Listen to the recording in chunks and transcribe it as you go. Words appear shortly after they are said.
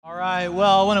All right,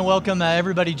 well, I want to welcome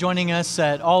everybody joining us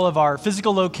at all of our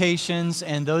physical locations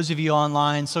and those of you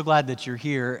online. So glad that you're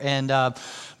here. And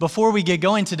before we get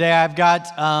going today, I've got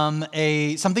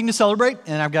something to celebrate,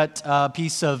 and I've got a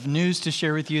piece of news to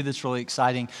share with you that's really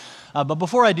exciting. But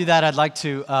before I do that, I'd like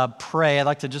to pray. I'd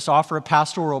like to just offer a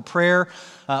pastoral prayer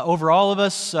over all of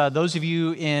us, those of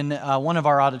you in one of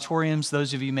our auditoriums,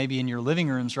 those of you maybe in your living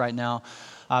rooms right now.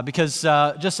 Because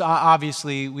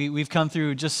obviously we've come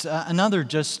through just another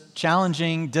just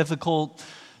challenging, difficult,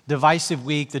 divisive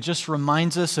week that just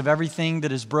reminds us of everything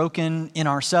that is broken in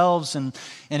ourselves and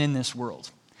in this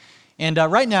world. And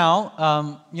right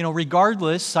now,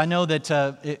 regardless, I know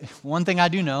that one thing I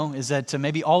do know is that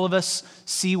maybe all of us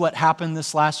see what happened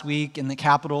this last week in the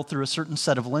Capitol through a certain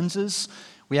set of lenses.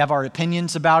 We have our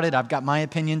opinions about it. I've got my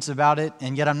opinions about it,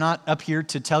 and yet I'm not up here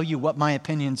to tell you what my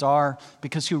opinions are,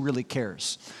 because who really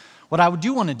cares? What I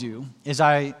do want to do is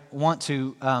I want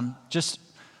to just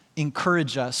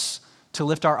encourage us to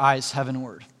lift our eyes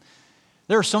heavenward.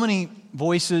 There are so many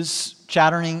voices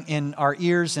chattering in our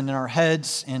ears and in our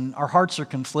heads, and our hearts are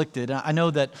conflicted. I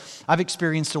know that I've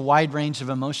experienced a wide range of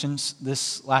emotions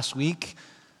this last week: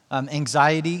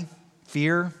 anxiety,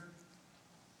 fear,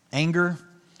 anger,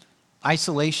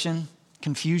 isolation,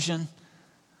 confusion,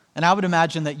 and I would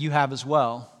imagine that you have as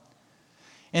well.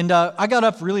 And I got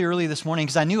up really early this morning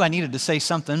because I knew I needed to say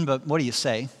something, but what do you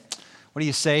say? What do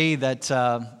you say that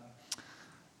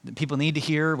people need to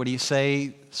hear? What do you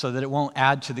say so that it won't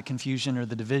add to the confusion or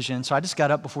the division? So I just got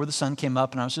up before the sun came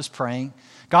up and I was just praying.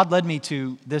 God led me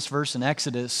to this verse in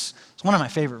Exodus. It's one of my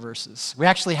favorite verses. We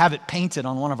actually have it painted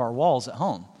on one of our walls at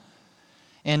home.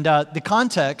 And the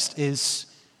context is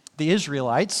the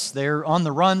Israelites. They're on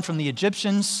the run from the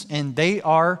Egyptians, and they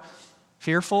are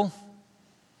fearful,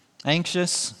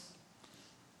 anxious,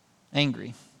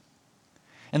 angry.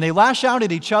 And they lash out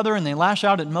at each other, and they lash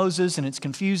out at Moses, and it's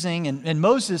confusing. And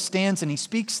Moses stands and he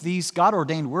speaks these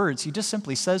God-ordained words. He just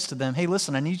simply says to them, hey,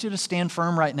 listen, I need you to stand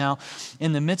firm right now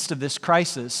in the midst of this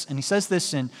crisis. And he says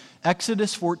this in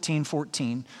Exodus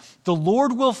 14:14. The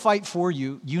Lord will fight for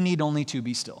you. You need only to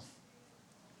be still.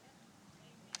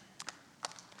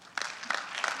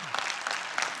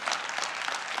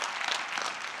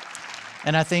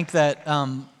 And I think that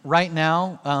right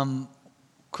now,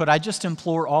 could I just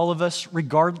implore all of us,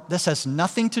 this has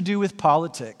nothing to do with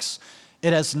politics.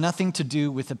 It has nothing to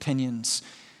do with opinions.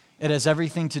 It has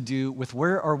everything to do with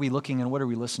where are we looking and what are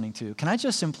we listening to. Can I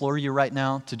just implore you right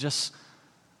now to just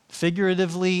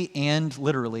figuratively and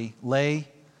literally lay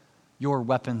your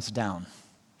weapons down?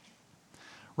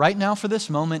 Right now, for this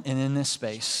moment and in this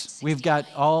space, we've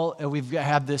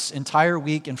had this entire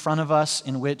week in front of us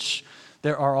in which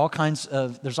there's all kinds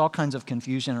of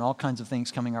confusion and all kinds of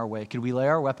things coming our way. Could we lay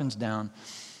our weapons down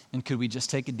and could we just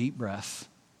take a deep breath?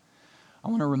 I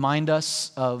want to remind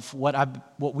us of what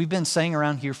we've been saying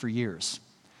around here for years,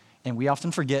 and we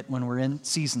often forget when we're in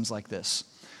seasons like this.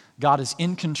 God is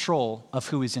in control of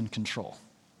who is in control.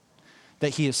 That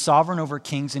He is sovereign over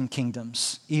kings and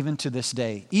kingdoms, even to this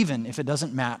day, even if it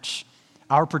doesn't match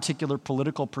our particular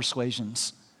political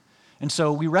persuasions. And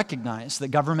so we recognize that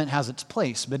government has its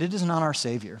place, but it is not our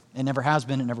Savior. It never has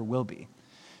been, it never will be.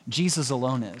 Jesus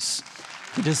alone is.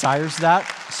 He desires that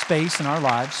space in our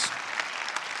lives.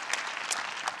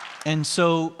 And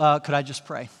so could I just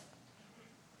pray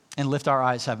and lift our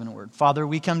eyes heavenward? Father,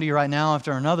 we come to you right now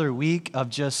after another week of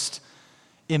just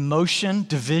emotion,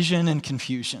 division, and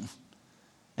confusion.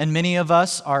 And many of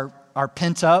us are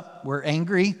pent up, we're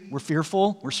angry, we're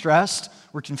fearful, we're stressed,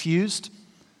 we're confused.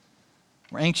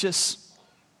 We're anxious.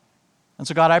 And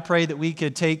so, God, I pray that we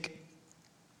could take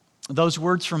those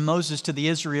words from Moses to the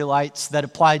Israelites that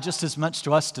apply just as much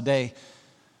to us today,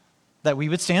 that we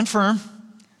would stand firm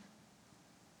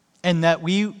and that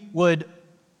we would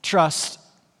trust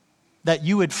that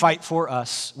you would fight for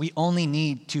us. We only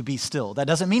need to be still. That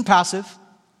doesn't mean passive.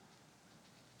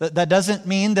 That doesn't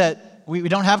mean that we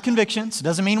don't have convictions. It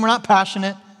doesn't mean we're not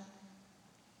passionate.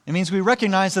 It means we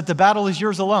recognize that the battle is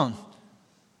yours alone.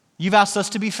 You've asked us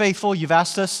to be faithful. You've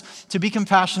asked us to be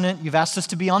compassionate. You've asked us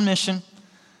to be on mission.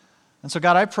 And so,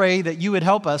 God, I pray that you would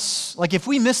help us. Like, if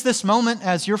we miss this moment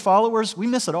as your followers, we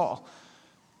miss it all.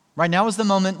 Right now is the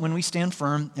moment when we stand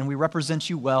firm and we represent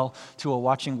you well to a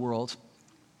watching world.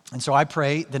 And so I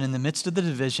pray that in the midst of the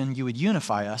division, you would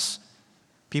unify us.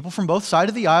 People from both sides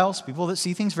of the aisles, people that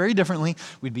see things very differently,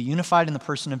 we'd be unified in the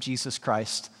person of Jesus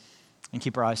Christ and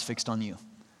keep our eyes fixed on you.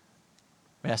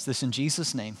 We ask this in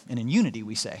Jesus' name, and in unity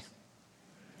we say,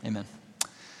 amen.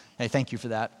 Hey, thank you for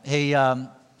that. Hey,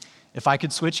 if I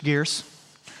could switch gears,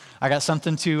 I got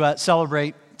something to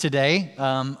celebrate today.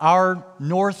 Our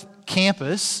North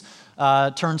Campus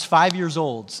turns 5 years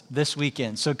old this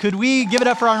weekend. So could we give it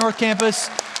up for our North Campus?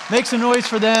 Make some noise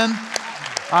for them.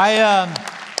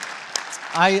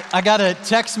 I got a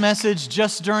text message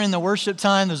just during the worship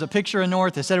time. There's a picture of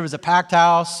North. They said it was a packed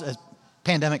house,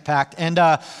 pandemic packed.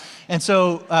 And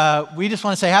so we just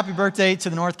want to say happy birthday to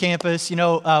the North Campus. You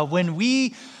know, when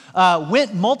we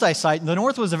went multi-site, the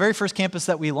North was the very first campus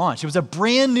that we launched. It was a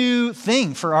brand new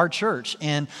thing for our church.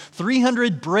 And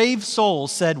 300 brave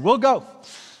souls said, we'll go.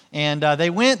 And they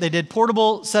went, they did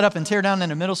portable setup and tear down in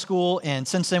a middle school, and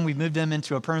since then we've moved them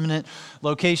into a permanent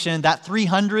location. That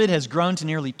 300 has grown to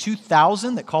nearly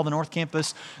 2,000 that call the North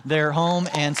Campus their home,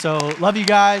 and so love you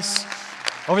guys.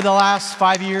 Over the last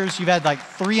 5 years, you've had like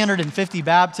 350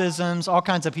 baptisms, all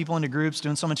kinds of people into groups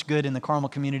doing so much good in the Carmel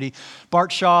community.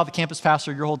 Bart Shaw, the campus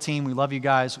pastor, your whole team, we love you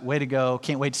guys. Way to go.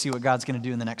 Can't wait to see what God's going to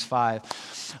do in the next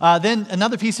 5. Then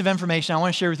another piece of information I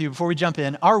want to share with you before we jump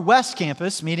in. Our West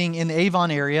Campus, meeting in the Avon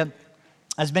area,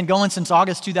 has been going since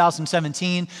August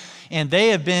 2017, and they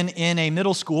have been in a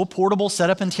middle school, portable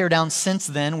setup and tear down since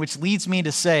then, which leads me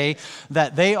to say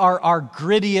that they are our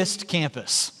grittiest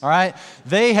campus, all right?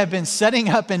 They have been setting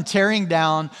up and tearing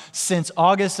down since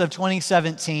August of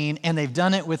 2017, and they've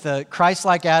done it with a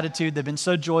Christ-like attitude. They've been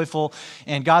so joyful,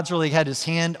 and God's really had his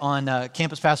hand on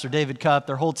campus pastor David Cupp,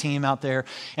 their whole team out there,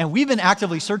 and we've been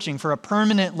actively searching for a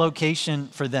permanent location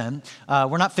for them.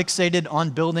 We're not fixated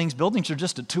on buildings. Buildings are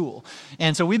just a tool.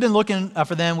 And so we've been looking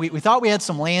for them. We thought we had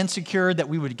some land secured that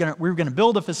we were going to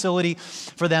build a facility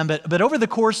for them. But over the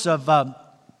course of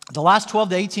the last 12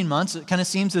 to 18 months, it kind of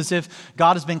seems as if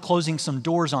God has been closing some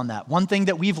doors on that. One thing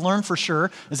that we've learned for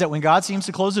sure is that when God seems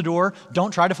to close a door,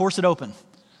 don't try to force it open.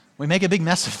 We make a big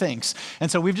mess of things.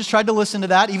 And so we've just tried to listen to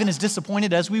that, even as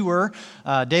disappointed as we were.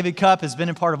 David Cupp has been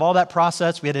a part of all that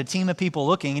process. We had a team of people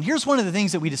looking. And here's one of the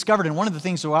things that we discovered, and one of the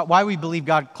things why we believe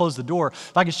God closed the door.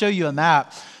 If I could show you a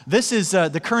map. This is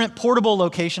the current portable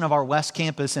location of our West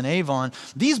Campus in Avon.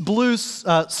 These blue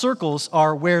circles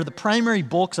are where the primary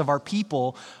bulks of our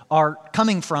people are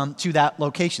coming from to that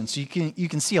location. So you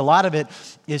can see a lot of it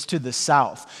is to the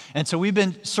south. And so we've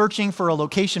been searching for a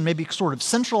location maybe sort of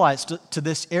centralized to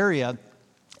this area.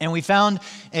 And we found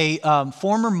a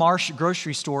former Marsh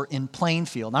grocery store in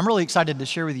Plainfield. I'm really excited to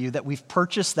share with you that we've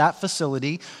purchased that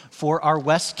facility for our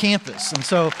West Campus. And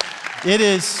so it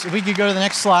is, if we could go to the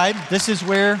next slide, this is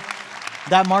where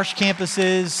that Marsh campus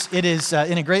is. It is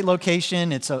in a great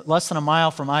location. It's less than a mile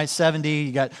from I-70.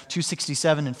 You got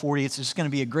 267 and 40. It's just going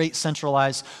to be a great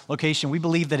centralized location. We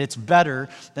believe that it's better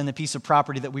than the piece of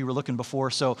property that we were looking before.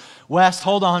 So West,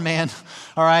 hold on, man.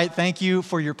 All right, thank you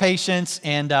for your patience.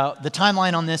 And the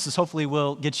timeline on this is hopefully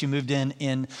we'll get you moved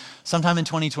in sometime in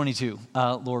 2022,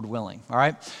 Lord willing. All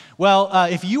right. Well,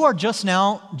 if you are just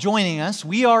now joining us,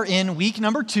 we are in week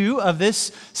number 2 of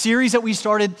this series that we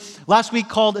started last week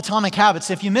called Atomic Habits.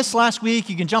 If you missed last week,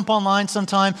 you can jump online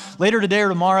sometime later today or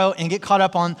tomorrow and get caught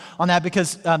up on that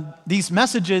because these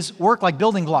messages work like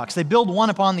building blocks. They build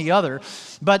one upon the other.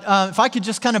 But if I could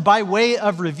just kind of by way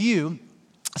of review,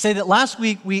 say that last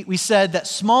week we said that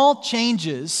small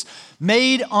changes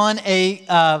made on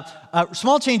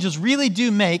small changes really do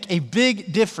make a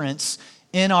big difference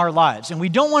in our lives. And we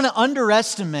don't want to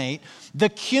underestimate the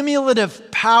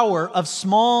cumulative power of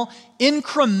small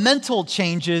incremental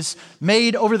changes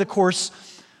made over the course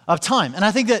of time. And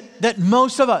I think that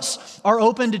most of us are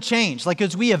open to change. Like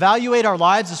as we evaluate our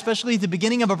lives, especially at the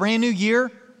beginning of a brand new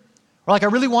year, or like I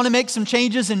really want to make some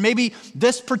changes in maybe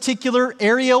this particular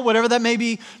area, whatever that may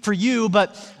be for you.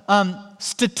 But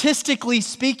statistically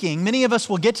speaking, many of us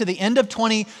will get to the end of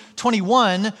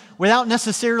 2021 without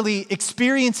necessarily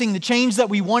experiencing the change that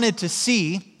we wanted to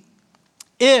see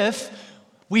if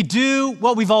we do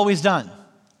what we've always done.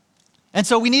 And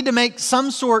so we need to make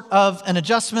some sort of an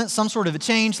adjustment, some sort of a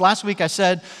change. Last week I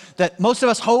said that most of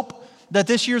us hope that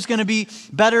this year is going to be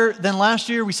better than last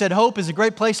year. We said hope is a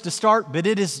great place to start, but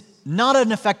it is not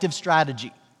an effective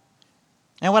strategy.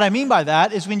 And what I mean by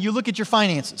that is when you look at your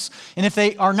finances, and if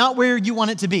they are not where you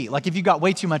want it to be, like if you've got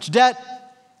way too much debt,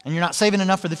 and you're not saving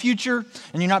enough for the future,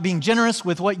 and you're not being generous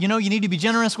with what you know you need to be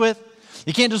generous with,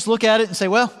 you can't just look at it and say,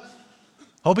 well,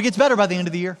 hope it gets better by the end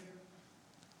of the year.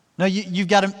 No, you've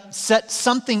got to set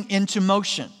something into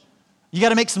motion. You got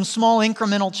to make some small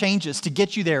incremental changes to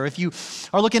get you there. If you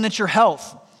are looking at your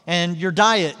health and your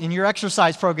diet and your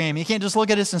exercise program, you can't just look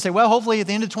at this and say, well, hopefully at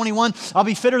the end of 21, I'll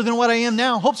be fitter than what I am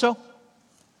now. Hope so.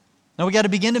 No, we got to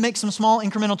begin to make some small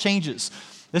incremental changes.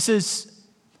 This is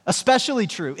especially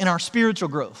true in our spiritual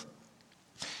growth.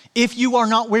 If you are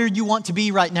not where you want to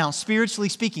be right now, spiritually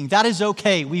speaking, that is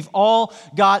okay. We've all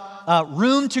got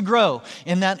room to grow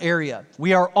in that area.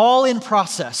 We are all in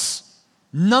process.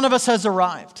 None of us has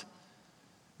arrived.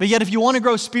 But yet, if you want to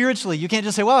grow spiritually, you can't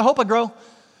just say, well, I hope I grow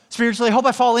spiritually. I hope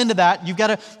I fall into that. You've got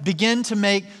to begin to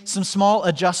make some small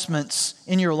adjustments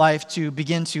in your life to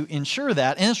begin to ensure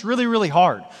that. And it's really, really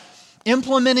hard.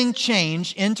 Implementing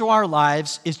change into our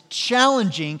lives is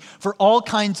challenging for all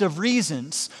kinds of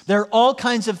reasons. There are all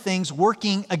kinds of things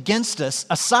working against us,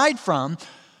 aside from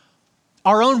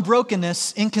our own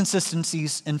brokenness,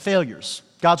 inconsistencies, and failures.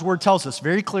 God's word tells us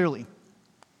very clearly,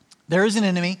 there is an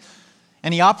enemy,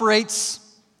 and he operates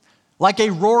like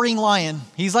a roaring lion.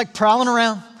 He's like prowling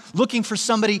around, looking for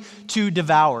somebody to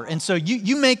devour. And so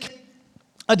you make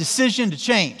a decision to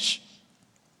change.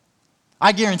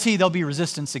 I guarantee there'll be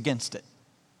resistance against it.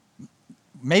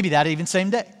 Maybe that even same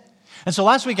day. And so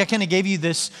last week I kind of gave you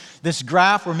this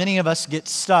graph where many of us get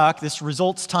stuck, this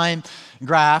results time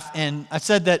graph. And I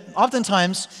said that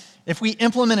oftentimes if we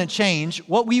implement a change,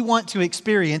 what we want to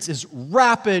experience is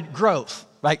rapid growth,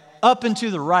 like up and to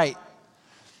the right.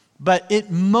 But it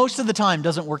most of the time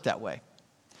doesn't work that way.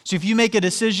 So if you make a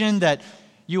decision that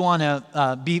you want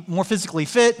to be more physically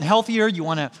fit and healthier, you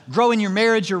want to grow in your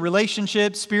marriage, your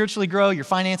relationships, spiritually grow, your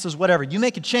finances, whatever, you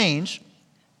make a change,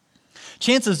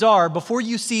 chances are before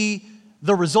you see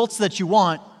the results that you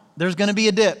want, there's going to be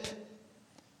a dip.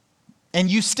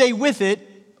 And you stay with it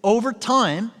over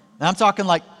time, and I'm talking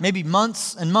like maybe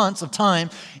months and months of time,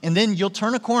 and then you'll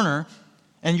turn a corner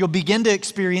and you'll begin to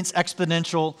experience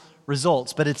exponential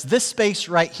results. But it's this space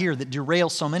right here that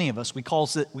derails so many of us. We call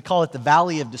it the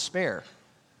valley of despair.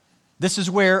 This is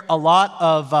where a lot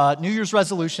of New Year's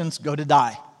resolutions go to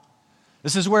die.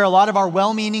 This is where a lot of our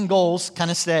well-meaning goals kind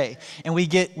of stay. And we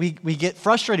get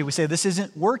frustrated. We say, this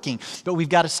isn't working, but we've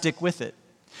got to stick with it.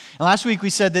 And last week we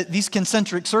said that these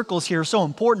concentric circles here are so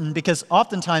important because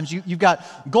oftentimes you've got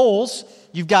goals,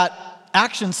 you've got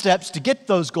action steps to get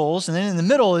those goals, and then in the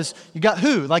middle is you got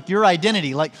who, like your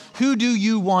identity, like who do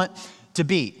you want to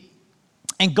be?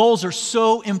 And goals are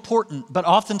so important, but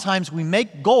oftentimes we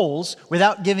make goals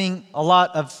without giving a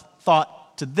lot of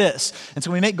thought to this. And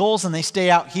so we make goals and they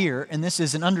stay out here, and this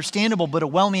is an understandable but a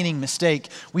well-meaning mistake.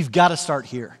 We've got to start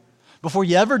here. Before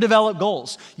you ever develop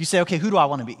goals, you say, okay, who do I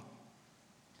want to be?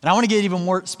 And I want to get even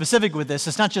more specific with this.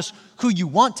 It's not just who you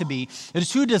want to be, it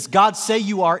is who does God say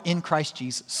you are in Christ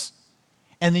Jesus.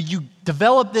 And then you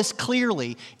develop this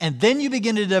clearly, and then you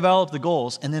begin to develop the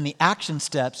goals, and then the action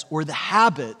steps or the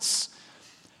habits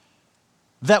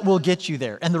that will get you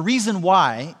there. And the reason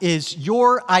why is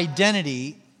your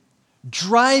identity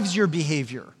drives your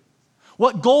behavior.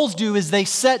 What goals do is they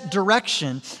set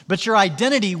direction, but your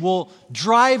identity will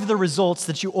drive the results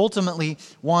that you ultimately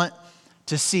want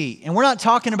to see. And we're not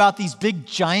talking about these big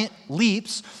giant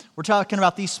leaps. We're talking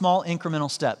about these small incremental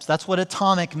steps. That's what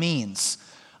atomic means.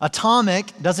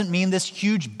 Atomic doesn't mean this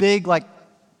huge, big, like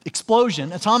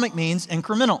explosion. Atomic means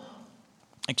incremental,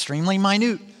 extremely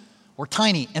minute or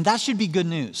tiny. And that should be good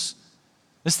news.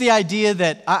 It's the idea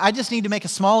that I just need to make a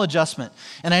small adjustment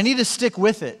and I need to stick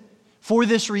with it for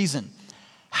this reason.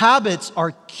 Habits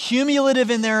are cumulative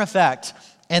in their effect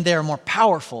and they are more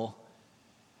powerful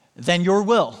than your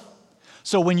will.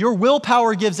 So when your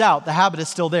willpower gives out, the habit is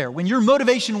still there. When your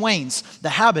motivation wanes, the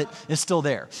habit is still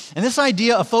there. And this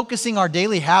idea of focusing our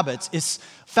daily habits is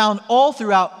found all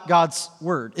throughout God's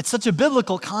word. It's such a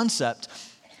biblical concept,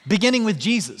 beginning with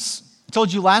Jesus. I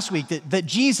told you last week that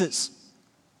Jesus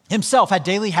himself had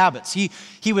daily habits.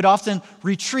 He would often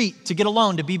retreat to get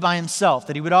alone, to be by himself,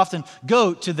 that he would often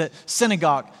go to the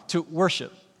synagogue to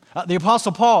worship. The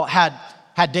Apostle Paul had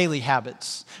daily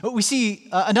habits. But we see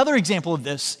another example of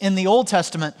this in the Old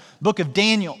Testament book of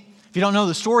Daniel. If you don't know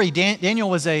the story, Daniel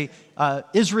was a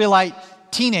Israelite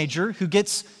teenager who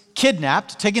gets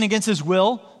kidnapped, taken against his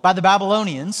will by the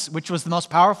Babylonians, which was the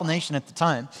most powerful nation at the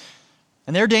time.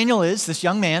 And there Daniel is, this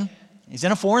young man. He's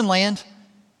in a foreign land,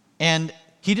 and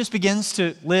he just begins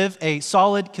to live a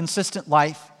solid, consistent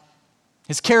life.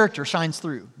 His character shines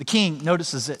through. The king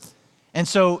notices it. And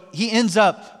so he ends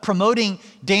up promoting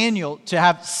Daniel to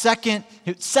have second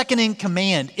in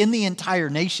command in the entire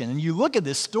nation. And you look at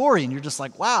this story and you're just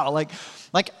like, wow,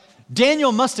 like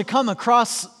Daniel must have come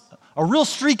across a real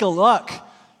streak of luck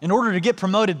in order to get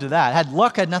promoted to that.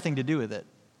 Luck had nothing to do with it.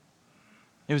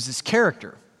 It was his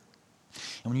character.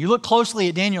 And when you look closely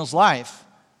at Daniel's life,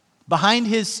 behind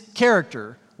his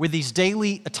character were these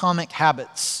daily atomic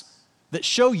habits that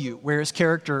show you where his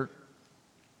character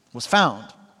was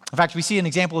found. In fact, we see an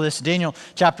example of this in Daniel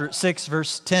chapter 6,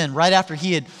 verse 10. Right after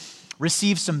he had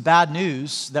received some bad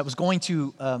news that was going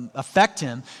to affect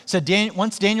him, said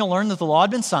once Daniel learned that the law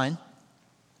had been signed,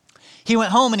 he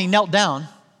went home and he knelt down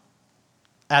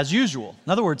as usual.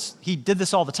 In other words, he did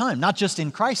this all the time, not just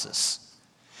in crisis.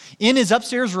 In his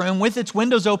upstairs room with its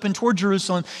windows open toward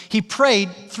Jerusalem, he prayed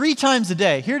 3 times a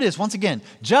day. Here it is once again,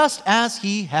 just as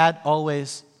he had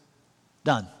always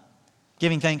done,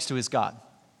 giving thanks to his God.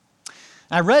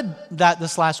 I read that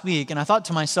this last week, and I thought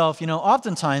to myself,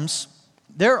 oftentimes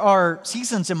there are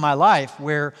seasons in my life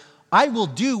where I will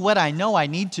do what I know I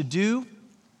need to do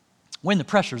when the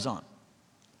pressure's on.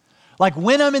 Like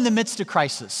when I'm in the midst of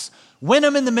crisis, when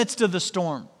I'm in the midst of the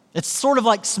storm. It's sort of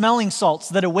like smelling salts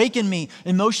that awaken me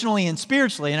emotionally and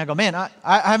spiritually. And I go, man, I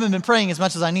haven't been praying as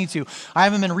much as I need to. I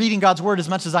haven't been reading God's word as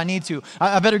much as I need to.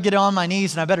 I better get on my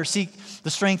knees and I better seek the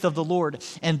strength of the Lord.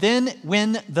 And then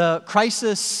when the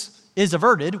crisis is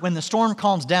averted, when the storm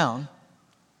calms down,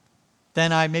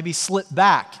 then I maybe slip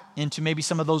back into maybe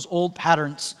some of those old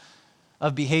patterns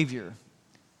of behavior.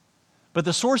 But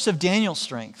the source of Daniel's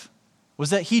strength was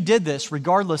that he did this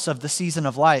regardless of the season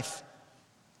of life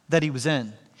that he was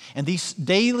in. And these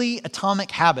daily atomic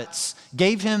habits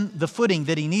gave him the footing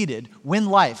that he needed when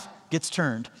life gets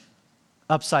turned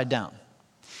upside down.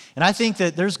 And I think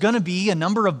that there's going to be a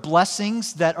number of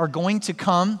blessings that are going to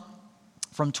come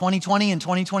from 2020 and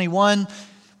 2021.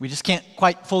 We just can't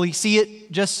quite fully see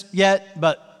it just yet,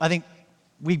 but I think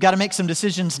we've got to make some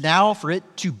decisions now for it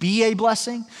to be a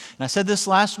blessing. And I said this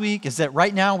last week, is that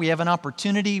right now we have an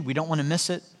opportunity. We don't want to miss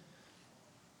it.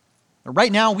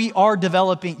 Right now you are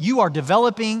developing,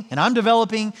 and I'm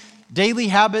developing daily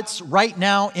habits right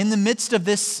now in the midst of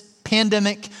this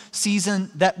pandemic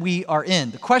season that we are in.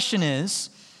 The question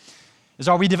is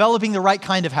are we developing the right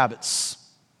kind of habits?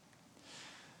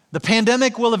 The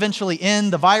pandemic will eventually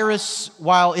end. The virus,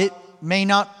 while it may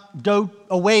not go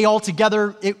away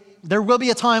altogether, there will be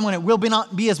a time when it will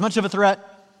not be as much of a threat.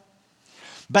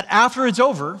 But after it's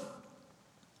over,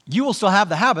 you will still have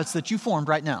the habits that you formed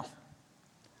right now.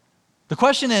 The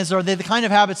question is, are they the kind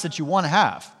of habits that you want to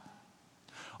have?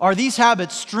 Are these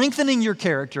habits strengthening your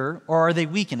character or are they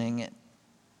weakening it?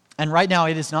 And right now,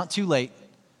 it is not too late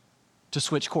to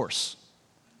switch course.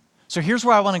 So here's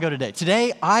where I want to go today.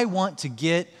 Today, I want to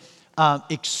get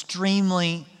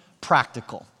extremely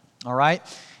practical, all right?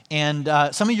 And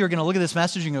some of you are going to look at this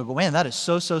message and go, man, that is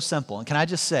so simple. And can I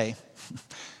just say,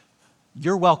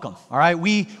 you're welcome, all right?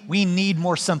 We need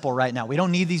more simple right now. We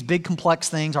don't need these big complex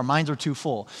things. Our minds are too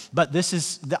full. But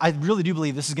I really do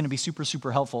believe this is going to be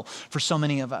super helpful for so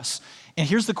many of us. And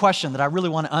here's the question that I really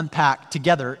want to unpack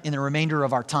together in the remainder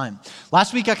of our time.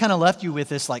 Last week, I kind of left you with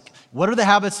this, like, what are the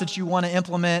habits that you want to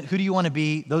implement? Who do you want to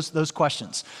be? Those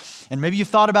questions. And maybe you've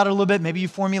thought about it a little bit. Maybe you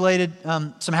formulated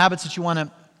some habits that you want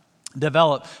to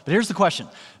develop. But here's the question.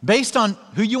 Based on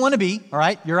who you want to be, all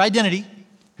right, your identity,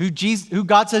 who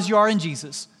God says you are in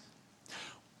Jesus,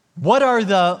 what are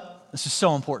this is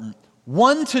so important,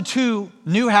 1 to 2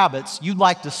 new habits you'd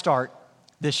like to start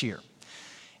this year?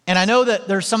 And I know that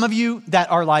there's some of you that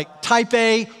are like type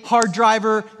A, hard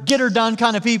driver, get her done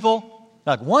kind of people.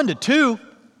 Like 1 to 2?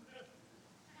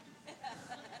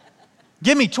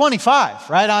 Give me 25,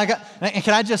 right? And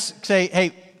can I just say,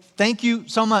 hey, thank you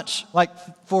so much,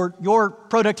 for your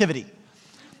productivity.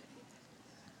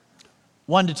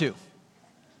 1 to 2.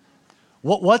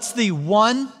 What's the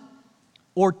 1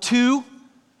 or 2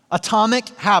 atomic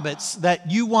habits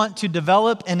that you want to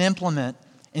develop and implement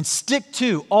and stick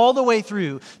to all the way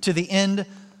through to the end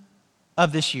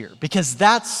of this year? Because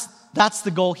that's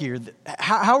the goal here.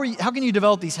 How can you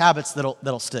develop these habits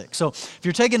that'll stick? So if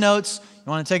you're taking notes, you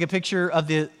want to take a picture of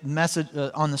the message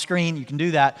on the screen, you can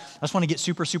do that. I just want to get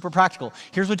super practical.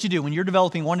 Here's what you do. When you're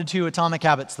developing 1 to 2 atomic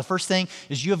habits, the first thing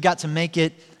is you have got to make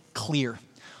it clear.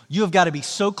 You have got to be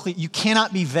so clear. You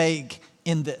cannot be vague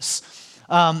in this.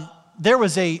 There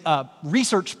was a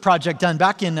research project done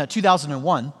back in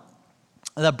 2001.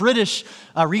 The British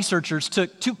researchers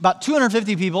took about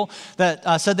 250 people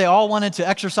that said they all wanted to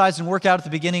exercise and work out at the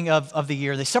beginning of the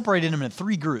year. They separated them into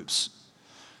 3 groups.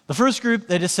 The first group,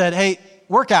 they just said, hey,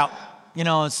 work out.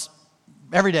 It's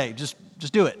every day. Just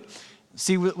do it.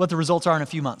 See what the results are in a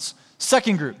few months.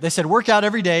 Second group, they said work out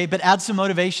every day, but add some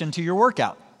motivation to your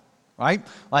workout. Right?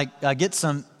 Get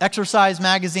some exercise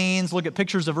magazines, look at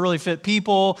pictures of really fit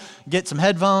people, get some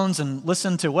headphones and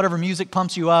listen to whatever music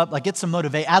pumps you up, add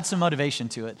some motivation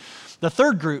to it. The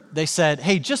third group, they said,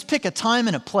 hey, just pick a time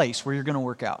and a place where you're going to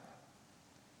work out.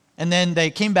 And then they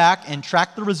came back and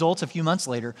tracked the results a few months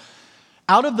later.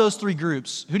 Out of those 3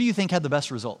 groups, who do you think had the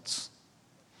best results?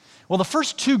 Well, the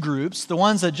first 2 groups, the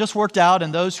ones that just worked out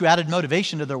and those who added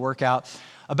motivation to their workout,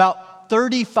 about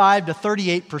 35 to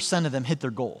 38% of them hit their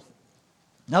goal.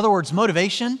 In other words,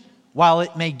 motivation, while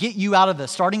it may get you out of the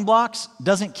starting blocks,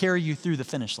 doesn't carry you through the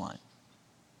finish line.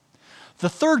 The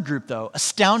third group, though,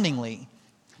 astoundingly,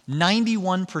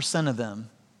 91% of them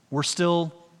were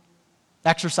still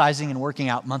exercising and working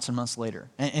out months and months later.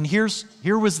 And here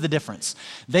was the difference.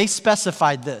 They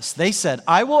specified this. They said,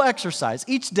 I will exercise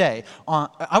each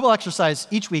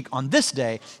week on this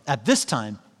day at this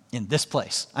time in this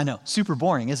place. I know, super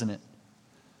boring, isn't it?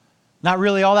 Not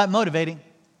really all that motivating.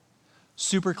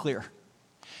 Super clear.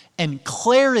 And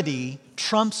clarity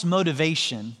trumps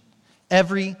motivation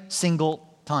every single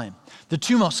time. The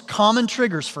two most common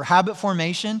triggers for habit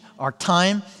formation are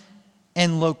time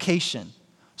and location.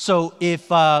 So if,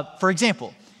 for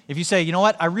example, if you say, you know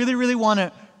what, I really, really want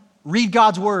to read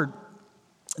God's word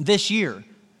this year,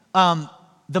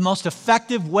 the most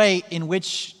effective way in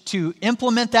which to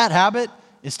implement that habit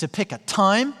is to pick a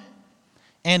time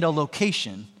and a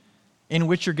location in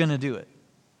which you're going to do it.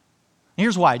 And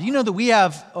here's why. Do you know that we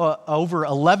have over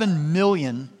 11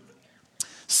 million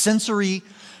sensory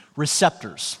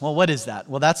receptors? Well, what is that?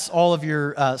 Well, that's all of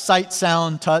your sight,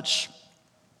 sound, touch,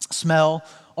 smell,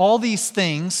 all these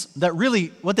things that really,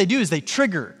 what they do is they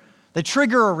trigger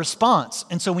a response.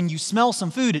 And so when you smell some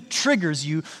food, it triggers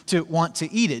you to want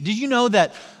to eat it. Did you know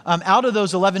that out of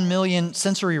those 11 million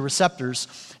sensory receptors,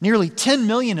 nearly 10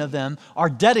 million of them are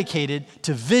dedicated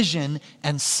to vision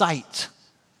and sight?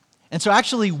 And so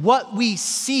actually what we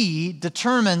see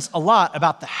determines a lot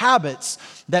about the habits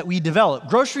that we develop.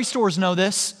 Grocery stores know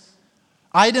this.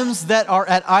 Items that are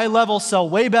at eye level sell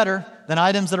way better than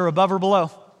items that are above or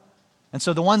below. And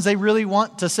so the ones they really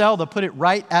want to sell, they'll put it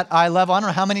right at eye level. I don't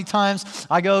know how many times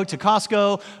I go to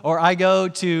Costco or I go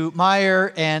to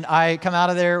Meijer and I come out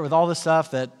of there with all the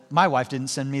stuff that my wife didn't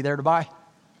send me there to buy.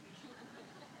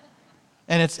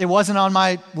 And it wasn't on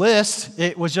my list.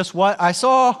 It was just what I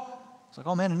saw. It's like,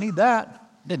 oh man, I need that.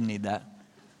 Didn't need that.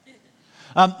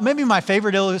 Maybe my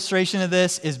favorite illustration of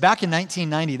this is back in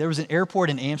 1990, there was an airport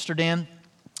in Amsterdam,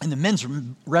 and the men's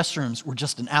restrooms were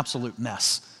just an absolute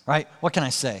mess, right? What can I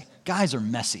say? Guys are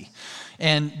messy.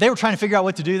 And they were trying to figure out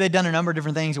what to do. They'd done a number of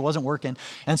different things. It wasn't working.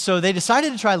 And so they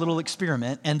decided to try a little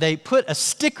experiment, and they put a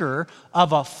sticker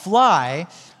of a fly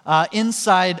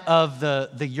inside of the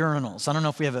urinals. I don't know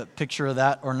if we have a picture of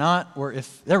that or not, or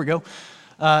if, there we go.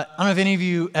 I don't know if any of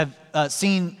you have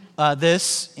seen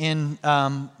this in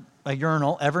a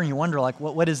urinal ever, and you wonder, like,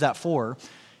 what is that for?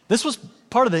 This was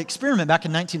part of the experiment back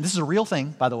in this is a real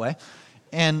thing, by the way.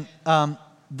 And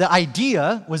the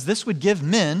idea was this would give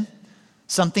men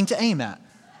something to aim at.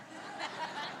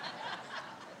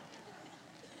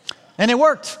 And it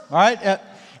worked, all right?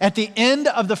 At the end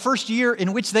of the first year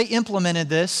in which they implemented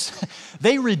this,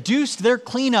 they reduced their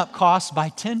cleanup costs by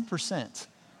 10%.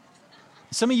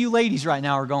 Some of you ladies right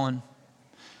now are going,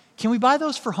 can we buy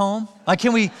those for home? Like,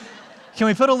 can we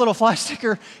put a little fly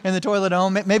sticker in the toilet at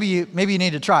home? Maybe you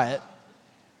need to try it.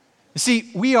 You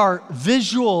see, we are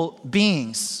visual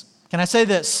beings. Can I say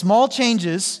that small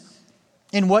changes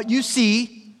in what you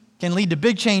see can lead to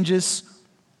big changes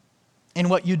in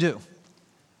what you do?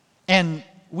 And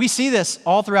we see this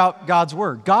all throughout God's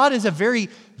word. God is a very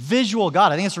visual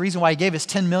God. I think that's the reason why he gave us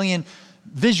 10 million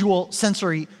visual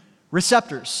sensory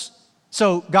receptors.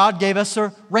 So God gave us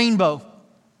a rainbow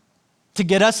to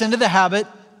get us into the habit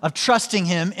of trusting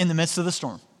him in the midst of the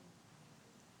storm.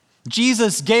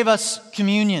 Jesus gave us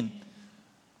communion,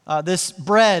 this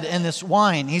bread and this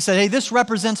wine. He said, hey, this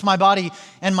represents my body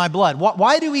and my blood.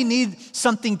 Why do we need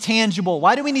something tangible?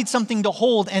 Why do we need something to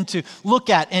hold and to look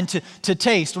at and to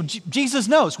taste? Well, Jesus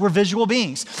knows we're visual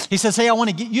beings. He says, hey, I want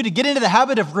to get you to get into the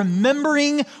habit of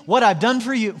remembering what I've done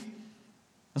for you.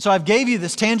 And so I've gave you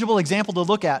this tangible example to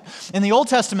look at. In the Old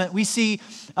Testament, we see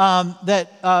that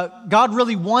God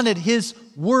really wanted his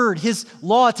word, his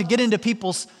law, to get into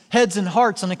people's heads and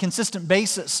hearts on a consistent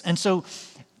basis. And so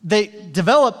they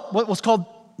developed what was called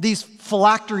these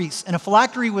phylacteries. And a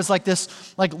phylactery was like this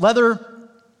leather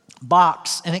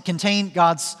box, and it contained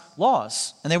God's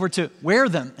laws. And they were to wear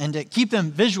them and to keep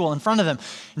them visual in front of them.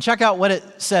 And check out what it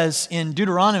says in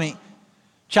Deuteronomy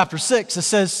Chapter 6, it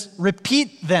says,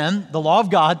 repeat them, the law of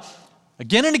God,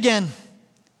 again and again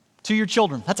to your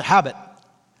children. That's a habit.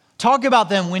 Talk about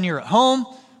them when you're at home,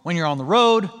 when you're on the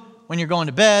road, when you're going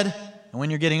to bed, and when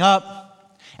you're getting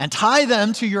up. And tie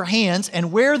them to your hands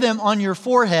and wear them on your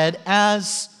forehead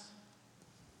as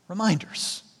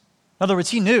reminders. In other words,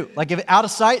 he knew, like, if out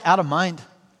of sight, out of mind.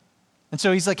 And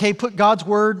so he's like, hey, put God's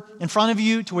word in front of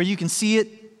you to where you can see it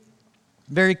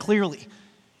very clearly.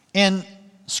 And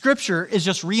Scripture is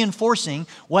just reinforcing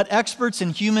what experts in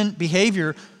human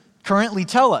behavior currently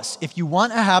tell us. If you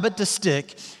want a habit to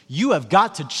stick, you have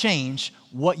got to change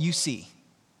what you see.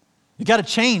 You got to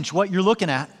change what you're looking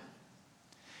at.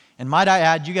 And might I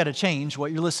add, you got to change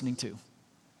what you're listening to.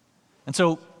 And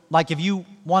so, like, if you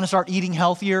want to start eating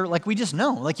healthier, like, we just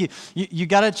know, like, you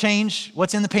got to change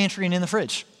what's in the pantry and in the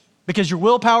fridge. because your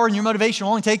willpower and your motivation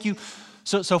will only take you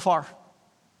so far.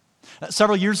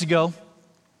 Several years ago,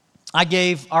 I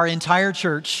gave our entire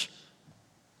church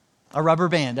a rubber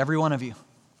band, every one of you.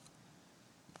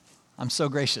 I'm so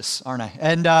gracious, aren't I?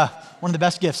 And one of the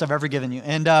best gifts I've ever given you.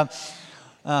 And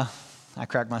I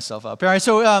cracked myself up. All right,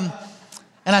 so,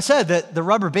 and I said that the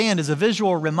rubber band is a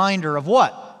visual reminder of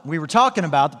what? We were talking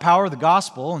about the power of the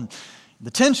gospel and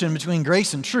the tension between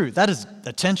grace and truth. That is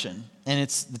the tension. And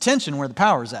it's the tension where the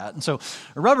power is at. And so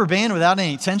a rubber band without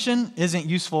any tension isn't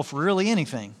useful for really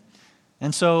anything.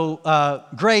 And so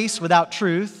grace without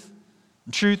truth,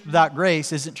 and truth without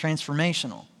grace isn't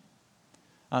transformational.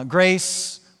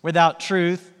 Grace without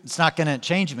truth, it's not going to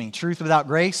change me. Truth without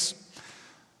grace,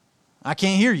 I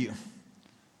can't hear you.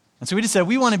 And so we just said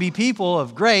we want to be people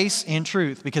of grace and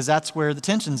truth because that's where the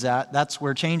tension's at. That's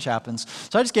where change happens.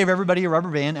 So I just gave everybody a rubber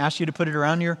band, asked you to put it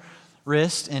around your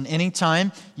wrist, and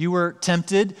anytime you were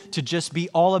tempted to just be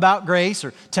all about grace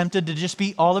or tempted to just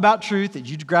be all about truth, that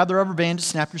you'd grab the rubber band to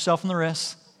snap yourself in the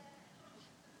wrist.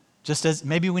 Just as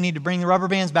maybe we need to bring the rubber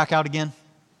bands back out again.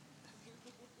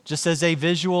 Just as a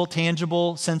visual,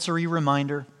 tangible, sensory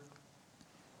reminder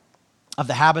of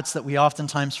the habits that we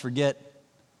oftentimes forget.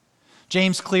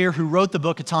 James Clear, who wrote the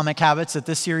book Atomic Habits that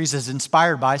this series is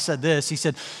inspired by, said this. He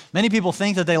said, many people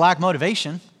think that they lack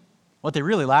motivation. What they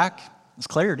really lack is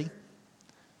clarity.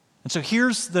 And so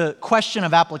here's the question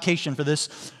of application for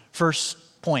this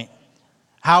first point.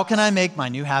 How can I make my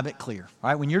new habit clear? All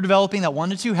right, when you're developing that 1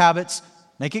 to 2 habits,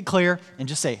 make it clear and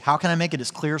just say, how can I make it as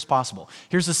clear as possible?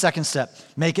 Here's the second step.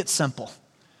 Make it simple.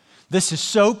 This is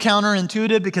so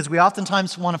counterintuitive because we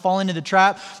oftentimes want to fall into the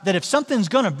trap that if something's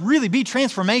going to really be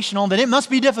transformational, then it must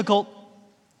be difficult.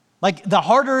 Like the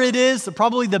harder it is,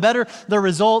 probably the better the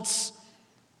results.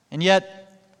 And yet,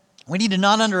 we need to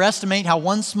not underestimate how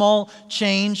one small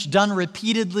change done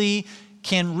repeatedly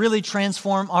can really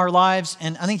transform our lives.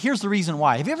 And I think here's the reason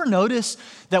why. Have you ever noticed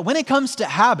that when it comes to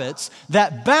habits,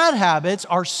 that bad habits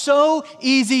are so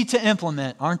easy to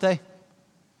implement, aren't they?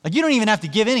 Like you don't even have to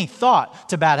give any thought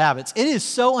to bad habits. It is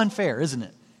so unfair, isn't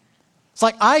it? It's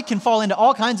like I can fall into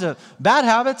all kinds of bad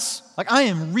habits. Like I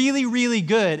am really, really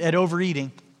good at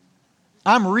overeating.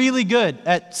 I'm really good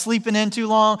at sleeping in too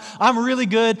long. I'm really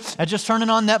good at just turning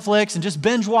on Netflix and just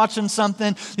binge watching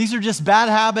something. These are just bad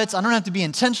habits. I don't have to be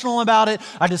intentional about it.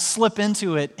 I just slip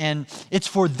into it. And it's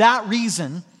for that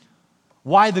reason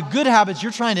why the good habits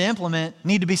you're trying to implement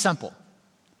need to be simple.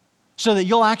 So that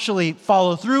you'll actually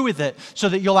follow through with it, so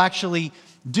that you'll actually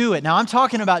do it. Now, I'm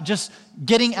talking about just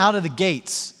getting out of the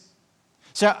gates.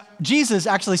 So Jesus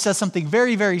actually says something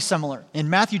very, very similar. In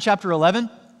Matthew chapter 11,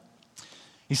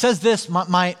 he says this,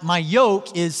 my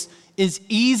yoke is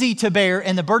easy to bear,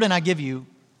 and the burden I give you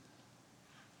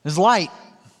is light.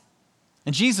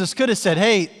 And Jesus could have said,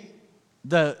 hey,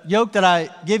 the yoke that I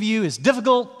give you is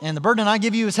difficult, and the burden I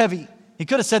give you is heavy. He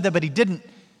could have said that, but he didn't.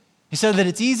 He said that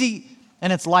it's easy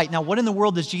and it's light. Now, what in the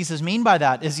world does Jesus mean by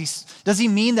that? Does he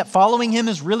mean that following him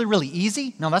is really, really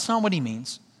easy? No, that's not what he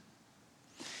means.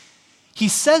 He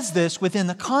says this within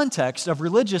the context of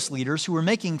religious leaders who were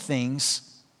making things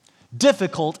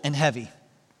difficult and heavy.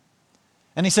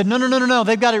 And he said, no,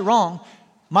 they've got it wrong.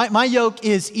 My yoke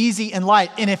is easy and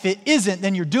light, and if it isn't,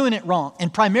 then you're doing it wrong.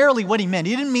 And primarily what he meant,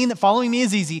 he didn't mean that following me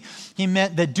is easy. He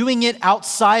meant that doing it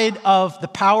outside of the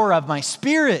power of my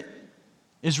Spirit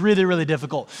is really, really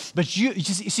difficult. But you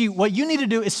see, what you need to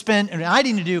do is spend, and I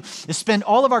need to do, is spend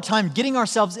all of our time getting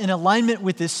ourselves in alignment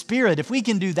with this Spirit. If we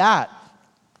can do that,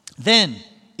 then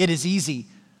it is easy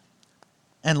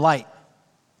and light.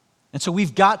 And so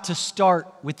we've got to start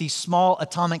with these small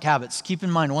atomic habits. Keep in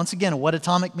mind, once again, what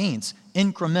atomic means.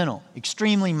 Incremental,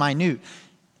 extremely minute,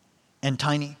 and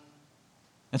tiny.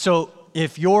 And so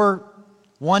if your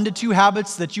 1 to 2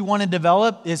 habits that you want to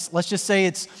develop is, let's just say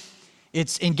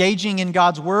it's engaging in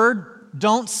God's Word,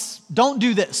 don't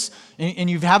do this. And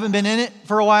you haven't been in it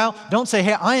for a while, don't say,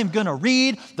 hey, I am going to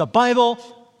read the Bible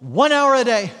 1 hour a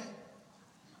day.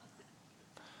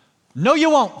 No, you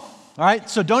won't. All right,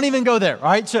 so don't even go there. All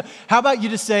right, so how about you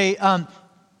just say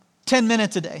 10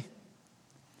 minutes a day,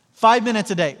 5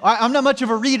 minutes a day. I'm not much of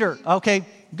a reader. Okay,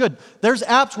 good. There's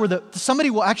apps where somebody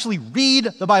will actually read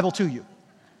the Bible to you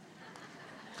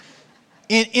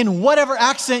in whatever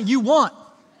accent you want.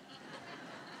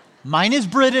 Mine is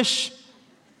British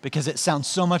because it sounds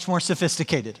so much more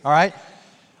sophisticated. All right,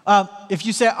 if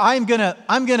you say I'm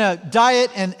gonna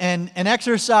diet and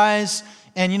exercise.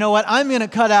 And you know what? I'm going to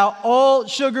cut out all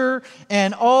sugar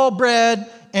and all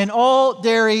bread and all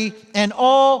dairy and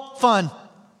all fun.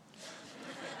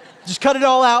 Just cut it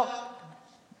all out.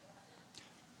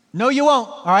 No, you won't.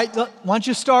 All right, why don't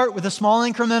you start with a small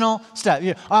incremental step?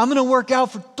 I'm going to work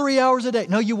out for 3 hours a day.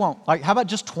 No, you won't. Like, how about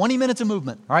just 20 minutes of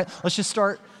movement? All right, let's just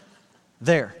start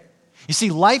there. You see,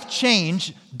 life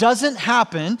change doesn't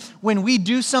happen when we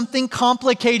do something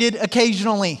complicated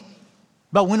occasionally,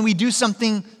 but when we do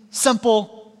something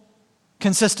simple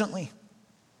consistently.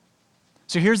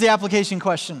 So here's the application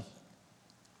question.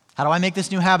 How do I make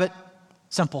this new habit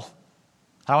simple?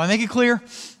 How do I make it clear?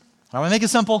 How do I make it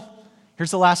simple?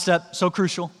 Here's the last step, so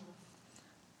crucial.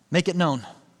 Make it known.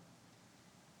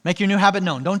 Make your new habit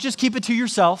known. Don't just keep it to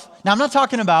yourself. Now, I'm not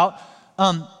talking about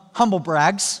humble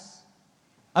brags.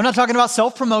 I'm not talking about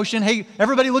self-promotion. Hey,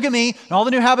 everybody look at me and all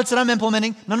the new habits that I'm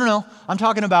implementing. No. I'm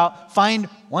talking about find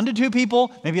 1 to 2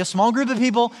 people, maybe a small group of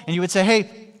people, and you would say, hey,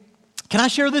 can I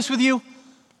share this with you?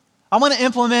 I want to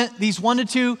implement these 1 to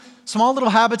 2 small little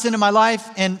habits into my life,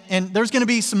 and there's going to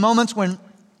be some moments when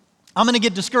I'm going to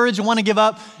get discouraged and want to give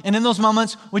up. And in those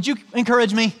moments, would you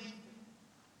encourage me?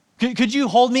 Could you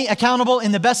hold me accountable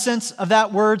in the best sense of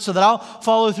that word so that I'll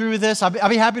follow through with this? I'll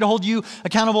be happy to hold you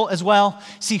accountable as well.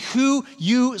 See, who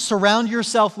you surround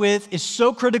yourself with is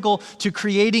so critical to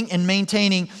creating and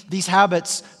maintaining these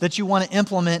habits that you want to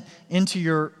implement into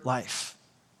your life.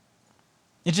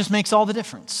 It just makes all the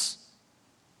difference.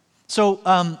 So,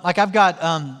 I've got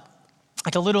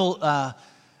a little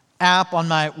app on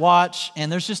my watch,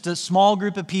 and there's just a small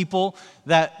group of people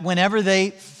that whenever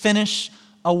they finish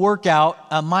a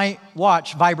workout, my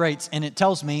watch vibrates and it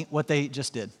tells me what they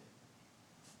just did.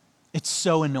 It's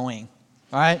so annoying,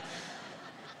 all right?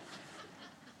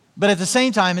 But at the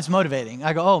same time, it's motivating.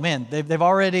 I go, oh man, they've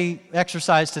already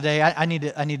exercised today. I need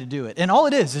to do it. And all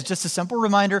it is just a simple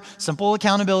reminder, simple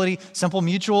accountability, simple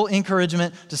mutual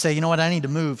encouragement to say, you know what, I need to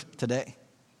move today.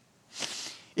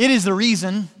 It is the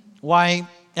reason why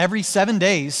every 7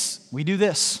 days we do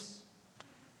this.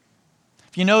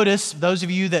 If you notice, those of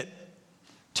you that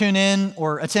tune in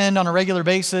or attend on a regular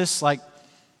basis,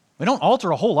 we don't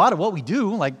alter a whole lot of what we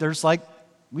do.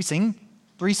 We sing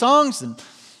 3 songs and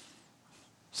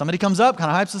somebody comes up, kind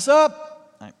of hypes us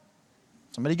up.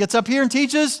 Somebody gets up here and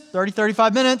teaches 30,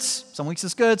 35 minutes. Some weeks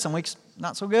it's good, some weeks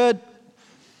not so good.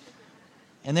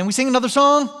 And then we sing another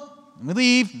song and we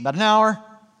leave about an hour.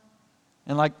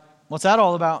 And what's that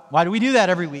all about? Why do we do that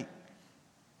every week?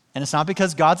 And it's not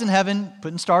because God's in heaven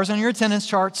putting stars on your attendance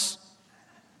charts.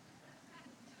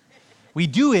 We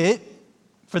do it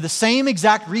for the same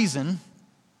exact reason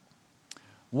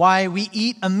why we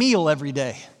eat a meal every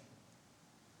day.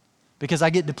 Because I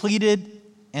get depleted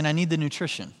and I need the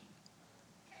nutrition.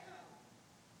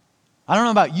 I don't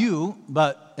know about you,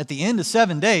 but at the end of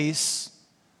 7 days,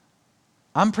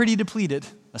 I'm pretty depleted,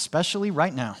 especially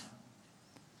right now.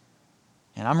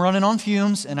 And I'm running on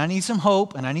fumes, and I need some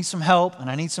hope, and I need some help, and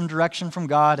I need some direction from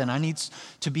God, and I need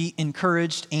to be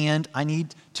encouraged, and I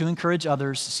need to encourage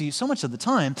others. See, so much of the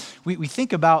time, we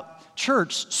think about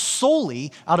church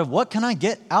solely out of what can I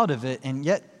get out of it, and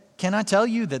yet, can I tell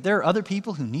you that there are other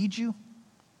people who need you?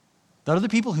 There are other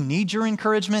people who need your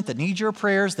encouragement, that need your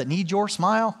prayers, that need your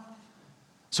smile.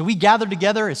 So we gather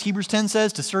together, as Hebrews 10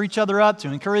 says, to stir each other up, to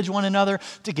encourage one another,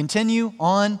 to continue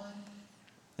on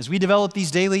as we develop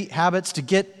these daily habits to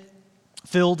get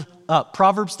filled up.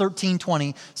 Proverbs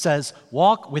 13:20 says,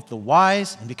 walk with the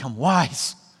wise and become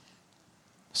wise.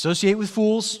 Associate with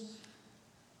fools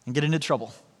and get into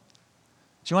trouble.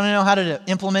 So you want to know how to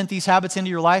implement these habits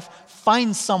into your life?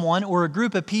 Find someone or a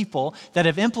group of people that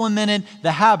have implemented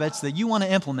the habits that you want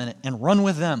to implement it and run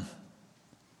with them.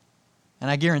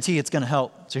 And I guarantee it's going to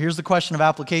help. So here's the question of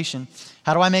application.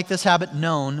 How do I make this habit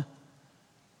known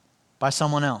by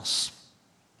someone else?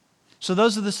 So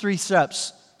those are the 3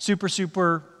 steps,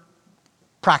 super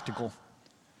practical.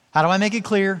 How do I make it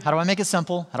clear? How do I make it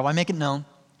simple? How do I make it known?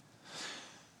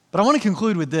 But I want to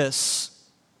conclude with this.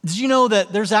 Did you know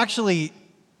that there's actually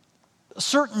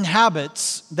certain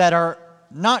habits that are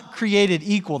not created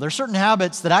equal? There's certain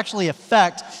habits that actually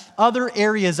affect other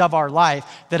areas of our life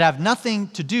that have nothing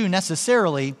to do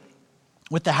necessarily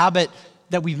with the habit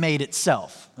that we've made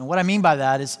itself. And what I mean by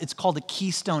that is it's called a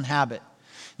keystone habit.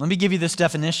 Let me give you this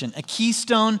definition. A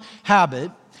keystone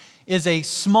habit is a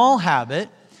small habit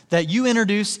that you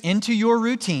introduce into your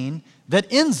routine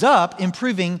that ends up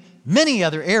improving many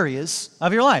other areas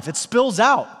of your life. It spills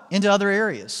out into other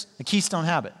areas, a keystone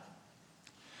habit.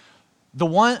 The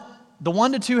 1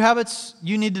 to 2 habits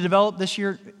you need to develop this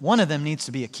year, one of them needs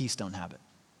to be a keystone habit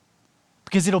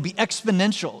because it'll be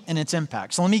exponential in its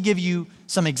impact. So let me give you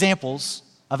some examples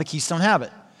of a keystone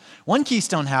habit. One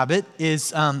keystone habit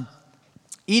is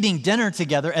eating dinner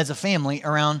together as a family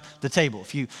around the table.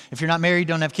 If you're not married,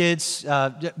 don't have kids,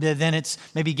 then it's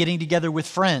maybe getting together with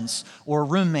friends or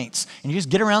roommates, and you just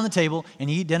get around the table and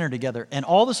you eat dinner together. And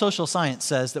all the social science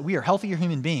says that we are healthier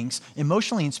human beings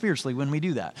emotionally and spiritually when we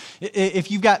do that. If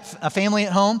you've got a family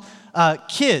at home,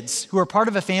 kids who are part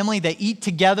of a family that eat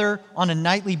together on a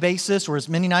nightly basis or as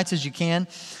many nights as you can,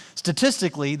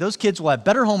 statistically, those kids will have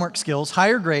better homework skills,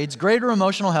 higher grades, greater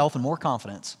emotional health, and more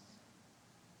confidence.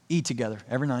 Eat together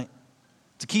every night.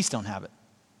 It's a keystone habit.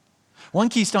 One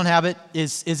keystone habit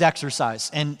is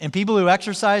exercise. And people who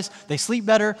exercise, they sleep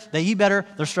better, they eat better,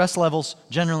 their stress levels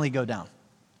generally go down.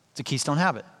 It's a keystone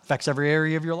habit. Affects every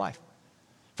area of your life.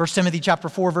 1 Timothy chapter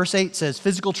 4, verse 8 says,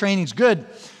 physical training is good.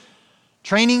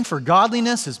 Training for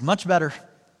godliness is much better,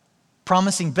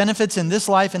 promising benefits in this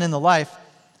life and in the life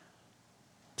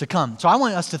to come. So I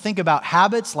want us to think about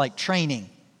habits like training.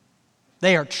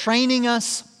 They are training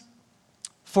us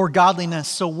for godliness.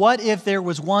 So what if there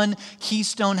was one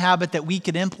keystone habit that we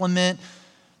could implement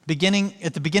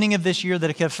at the beginning of this year that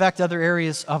it could affect other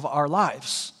areas of our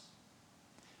lives?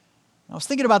 I was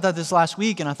thinking about that this last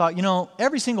week, and I thought,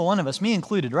 every single one of us, me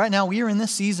included, right now we are in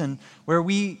this season where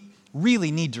we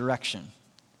really need direction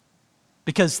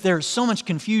because there's so much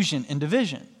confusion and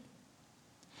division.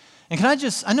 And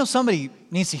I know somebody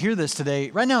needs to hear this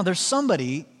today. Right now, there's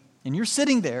somebody, and you're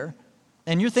sitting there,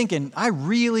 and you're thinking, I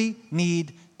really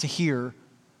need to hear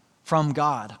from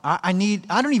God. I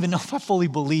don't even know if I fully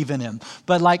believe in him,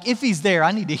 but if he's there,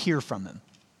 I need to hear from him.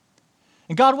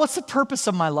 And God, what's the purpose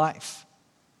of my life?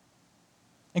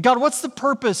 And God, what's the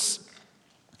purpose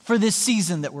for this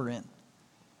season that we're in?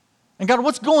 And God,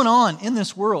 what's going on in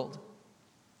this world?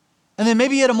 And then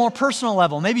maybe at a more personal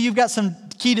level, maybe you've got some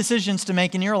key decisions to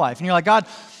make in your life. And you're like, God,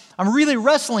 I'm really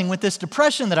wrestling with this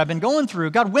depression that I've been going through.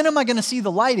 God, when am I going to see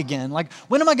the light again?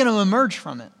 When am I going to emerge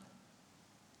from it?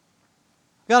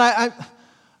 God,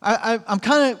 I'm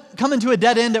kind of coming to a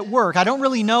dead end at work. I don't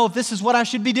really know if this is what I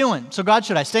should be doing. So God,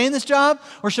 should I stay in this job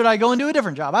or should I go and do a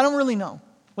different job? I don't really know.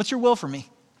 What's your will for me?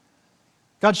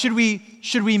 God, should we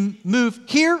move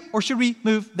here or should we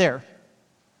move there?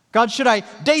 God, should I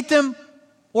date them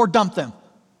or dump them?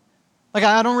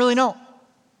 I don't really know.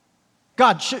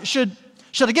 God, should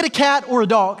I get a cat or a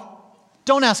dog?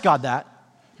 Don't ask God that.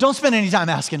 Don't spend any time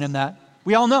asking him that.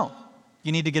 We all know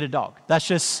you need to get a dog. That's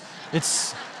just,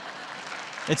 it's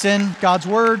in God's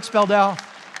word spelled out.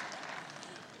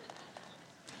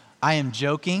 I am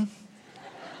joking,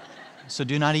 so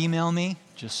do not email me.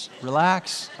 Just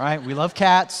relax, all right? We love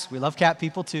cats. We love cat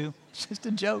people too. It's just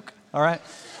a joke, all right?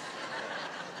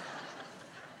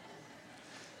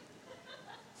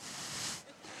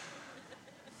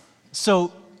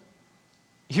 So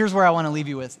here's where I want to leave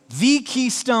you with. The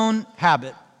keystone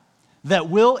habit that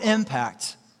will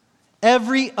impact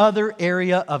every other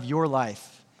area of your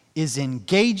life is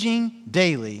engaging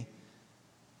daily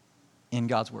in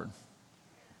God's word.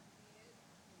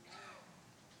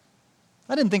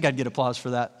 I didn't think I'd get applause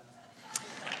for that.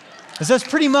 Because that's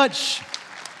pretty much...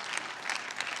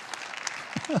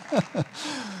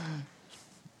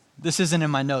 This isn't in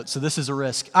my notes, so this is a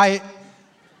risk.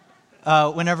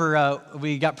 Whenever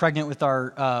we got pregnant with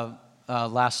our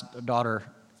last daughter,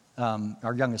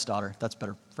 our youngest daughter, that's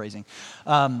better phrasing.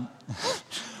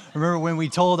 Remember when we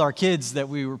told our kids that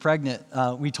we were pregnant,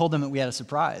 we told them that we had a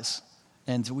surprise.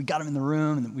 And so we got them in the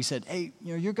room and we said, hey,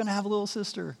 you're going to have a little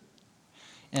sister.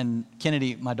 And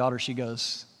Kennedy, my daughter, she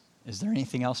goes, is there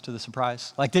anything else to the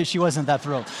surprise? She wasn't that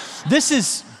thrilled.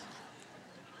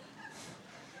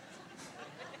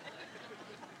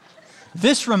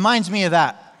 This reminds me of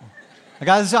that.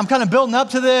 Guys, I'm kind of building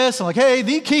up to this. I'm like, hey,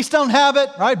 the keystone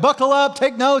habit, right? Buckle up,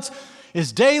 take notes,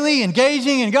 is daily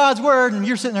engaging in God's word. And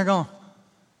you're sitting there going,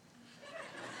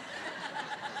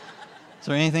 is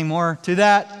there anything more to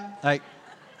that?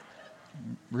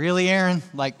 Really, Aaron?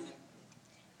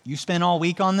 You spent all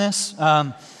week on this?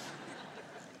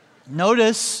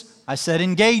 Notice I said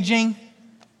engaging,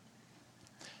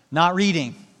 not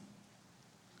reading.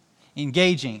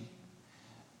 Engaging.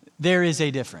 There is a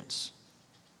difference.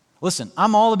 Listen,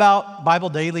 I'm all about Bible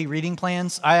daily reading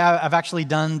plans. I've actually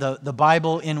done the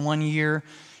Bible in 1 year.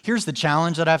 Here's the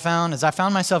challenge that I found is I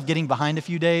found myself getting behind a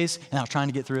few days and I was trying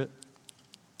to get through it.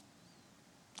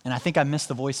 And I think I missed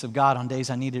the voice of God on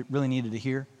days I really needed to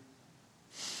hear.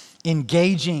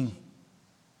 Engaging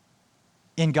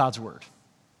in God's word.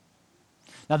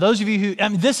 Now, those of you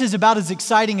this is about as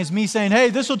exciting as me saying,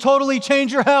 hey, this will totally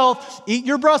change your health. Eat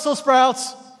your Brussels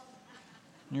sprouts.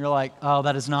 And you're like, oh,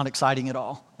 that is not exciting at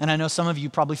all. And I know some of you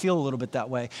probably feel a little bit that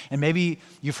way. And maybe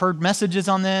you've heard messages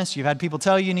on this. You've had people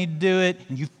tell you need to do it.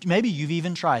 And maybe you've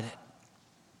even tried it.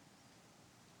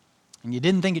 and you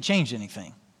didn't think it changed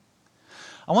anything.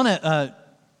 I want to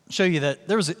show you that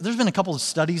there's been a couple of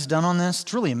studies done on this.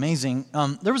 It's really amazing.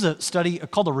 There was a study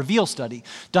called a Reveal study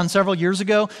done several years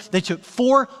ago. They took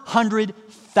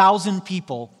 400,000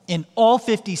 people in all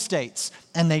 50 states,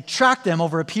 and they tracked them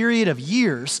over a period of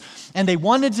years, and they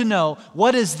wanted to know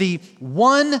what is the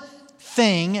one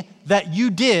thing that you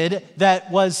did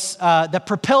that was that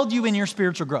propelled you in your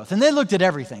spiritual growth. And they looked at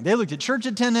everything. They looked at church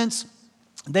attendance.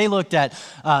 They looked at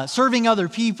serving other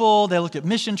people. They looked at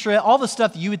mission trip, all the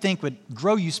stuff that you would think would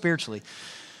grow you spiritually.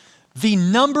 The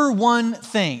number one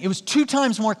thing, it was 2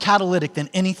 times more catalytic than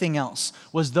anything else,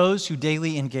 was those who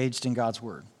daily engaged in God's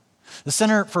word. The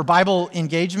Center for Bible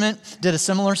Engagement did a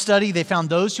similar study. They found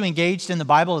those who engaged in the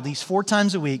Bible at least 4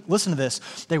 times a week. Listen to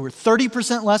this. They were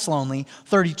 30% less lonely,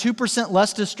 32%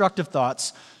 less destructive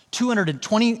thoughts,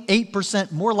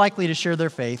 228% more likely to share their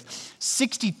faith,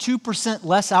 62%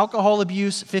 less alcohol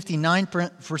abuse,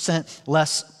 59%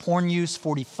 less porn use,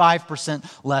 45%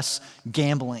 less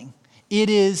gambling. It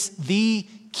is the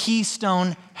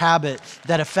keystone habit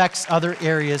that affects other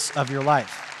areas of your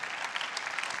life.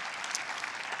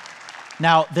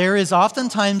 Now, there is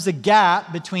oftentimes a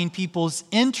gap between people's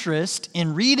interest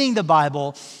in reading the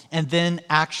Bible and then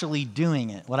actually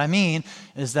doing it. What I mean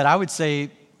is that I would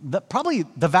say that probably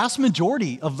the vast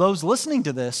majority of those listening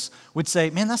to this would say,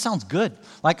 man, that sounds good.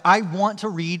 Like, I want to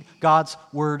read God's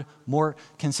word more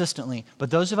consistently. But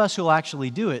those of us who will actually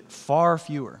do it, far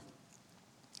fewer.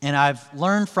 And I've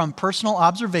learned from personal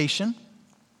observation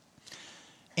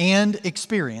and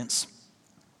experience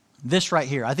this right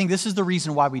here. I think this is the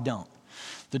reason why we don't.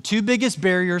 The 2 biggest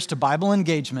barriers to Bible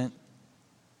engagement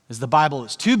is the Bible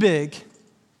is too big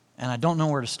and I don't know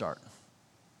where to start.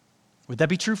 Would that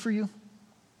be true for you?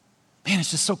 Man,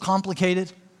 it's just so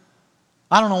complicated.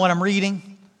 I don't know what I'm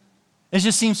reading. It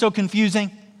just seems so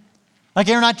confusing. Like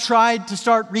Aaron, I tried to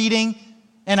start reading,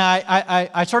 and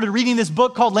I started reading this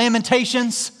book called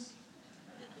Lamentations.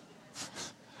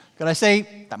 Could I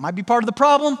say that might be part of the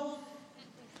problem?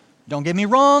 Don't get me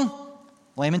wrong.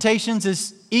 Lamentations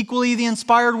is equally the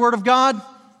inspired word of God.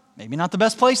 Maybe not the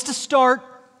best place to start.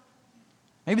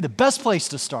 Maybe the best place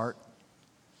to start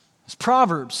is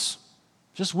Proverbs.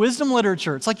 Just wisdom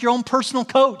literature. It's like your own personal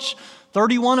coach.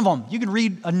 31 of them. You can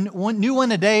read a new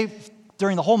one a day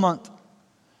during the whole month.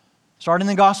 Start in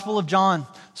the Gospel of John.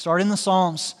 Start in the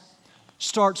Psalms.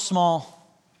 Start small.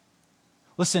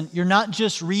 Listen, you're not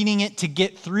just reading it to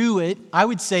get through it. I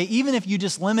would say, even if you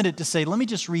just limit it to say, let me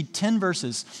just read 10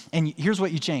 verses, and here's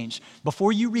what you change.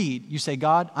 Before you read, you say,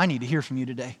 God, I need to hear from you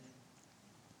today.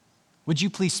 Would you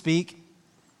please speak?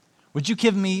 Would you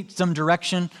give me some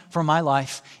direction for my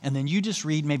life? And then you just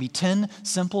read maybe 10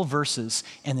 simple verses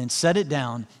and then set it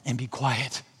down and be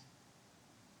quiet.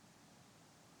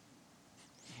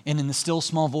 And in the still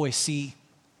small voice, see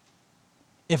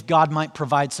if God might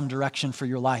provide some direction for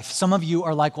your life. Some of you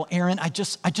are like, well, Aaron, I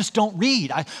just don't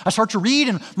read. I start to read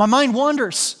and my mind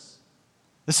wanders.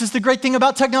 This is the great thing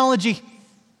about technology.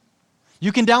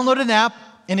 You can download an app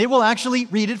and it will actually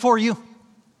read it for you.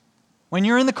 When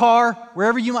you're in the car,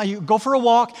 wherever you might, you go for a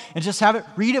walk and just have it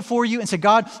read it for you and say,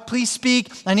 God, please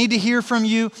speak. I need to hear from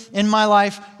you in my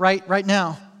life right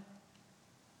now.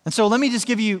 And so let me just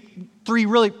give you 3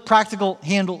 really practical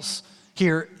handles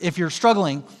here if you're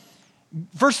struggling.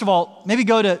 First of all, maybe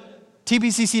go to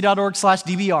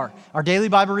tbcc.org/DBR, our daily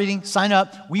Bible reading, sign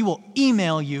up. We will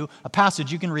email you a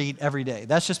passage you can read every day.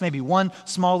 That's just maybe one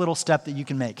small little step that you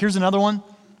can make. Here's another one.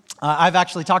 I've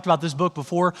actually talked about this book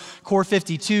before, Core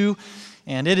 52,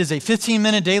 and it is a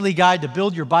 15-minute daily guide to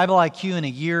build your Bible IQ in a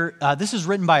year. This is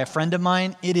written by a friend of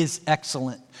mine. It is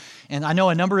excellent. And I know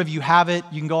a number of you have it.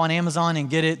 You can go on Amazon and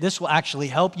get it. This will actually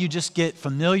help you just get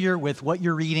familiar with what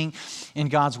you're reading in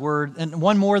God's Word. And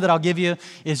one more that I'll give you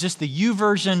is just the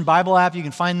YouVersion Bible app. You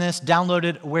can find this, download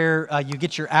it where you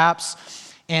get your apps,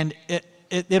 and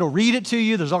it'll read it to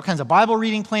you. There's all kinds of Bible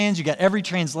reading plans. You got every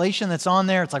translation that's on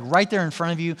there. It's like right there in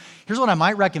front of you. Here's what I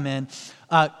might recommend.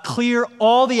 Clear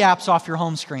all the apps off your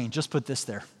home screen. Just put this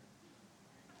there.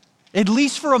 At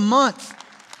least for a month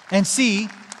and see.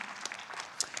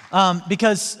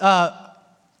 Because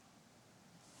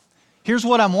here's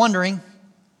what I'm wondering.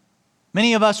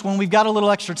 Many of us, when we've got a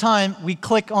little extra time, we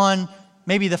click on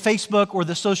maybe the Facebook or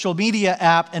the social media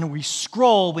app and we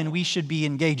scroll when we should be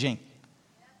engaging.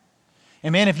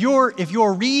 And man, if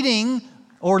you're reading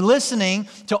or listening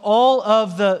to all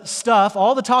of the stuff,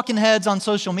 all the talking heads on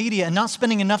social media and not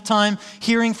spending enough time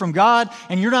hearing from God,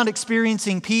 and you're not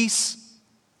experiencing peace,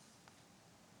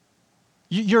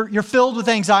 you're filled with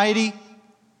anxiety,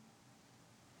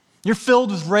 you're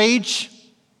filled with rage.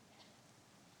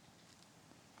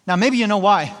 Now, maybe you know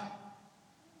why.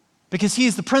 because he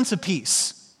is the Prince of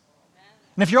Peace.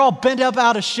 And if you're all bent up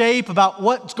out of shape about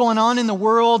what's going on in the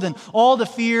world and all the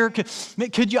fear,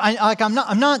 could you,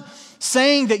 I'm not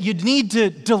saying that you need to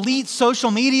delete social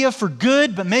media for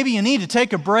good, but maybe you need to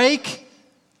take a break.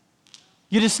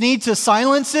 You just need to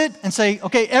silence it and say,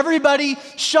 okay, everybody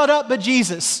shut up but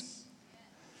Jesus.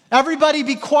 Everybody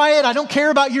be quiet. I don't care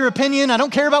about your opinion. I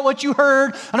don't care about what you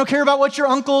heard. I don't care about what your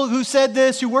uncle who said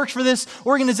this, who works for this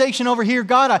organization over here.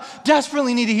 God, I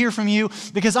desperately need to hear from you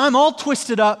because I'm all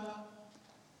twisted up.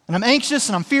 And I'm anxious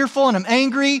and I'm fearful and I'm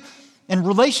angry and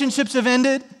relationships have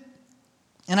ended.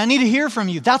 And I need to hear from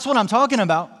you. That's what I'm talking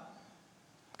about.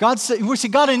 God said, we say,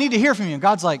 God, I need to hear from you. And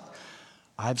God's like,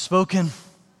 I've spoken.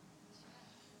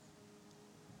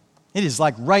 It is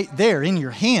like right there in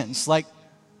your hands. Like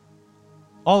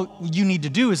all you need to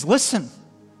do is listen.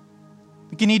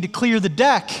 You need to clear the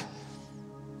deck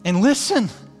and listen.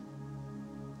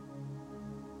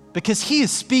 Because he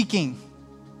is speaking.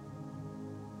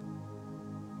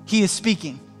 He is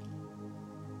speaking.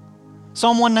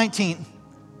 Psalm 119,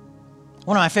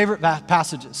 one of my favorite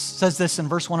passages, says this in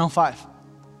verse 105.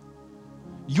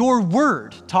 Your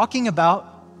word, talking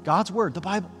about God's word, the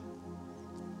Bible,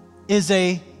 is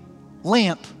a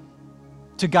lamp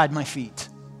to guide my feet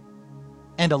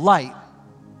and a light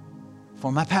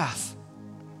for my path.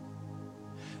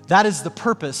 That is the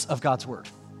purpose of God's word.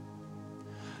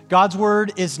 God's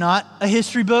word is not a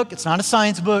history book. It's not a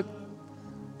science book.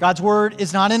 God's word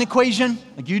is not an equation,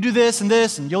 like you do this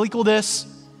and you'll equal this.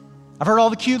 I've heard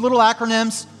all the cute little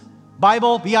acronyms.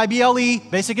 Bible, B-I-B-L-E,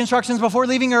 basic instructions before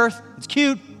leaving earth. It's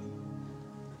cute.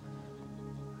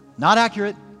 Not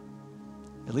accurate.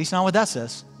 At least not what that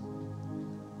says.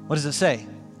 What does it say?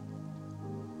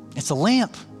 It's a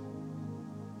lamp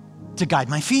to guide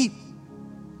my feet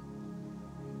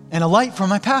and a light for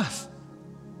my path.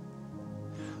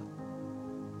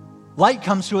 Light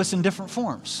comes to us in different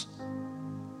forms.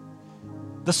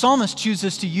 The psalmist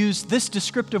chooses to use this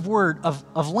descriptive word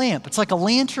of lamp. It's like a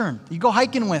lantern you go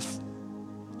hiking with.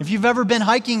 If you've ever been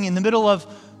hiking in the middle of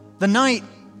the night,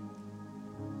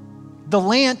 the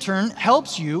lantern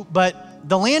helps you, but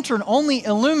the lantern only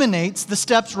illuminates the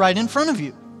steps right in front of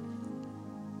you.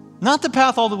 Not the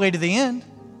path all the way to the end.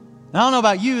 I don't know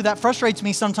about you, that frustrates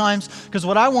me sometimes because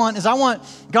what I want is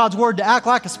God's word to act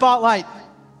like a spotlight.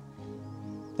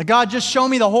 That God just show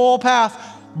me the whole path.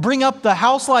 Bring up the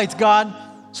house lights, God,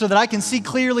 so that I can see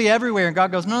clearly everywhere. And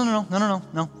God goes, no,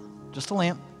 just a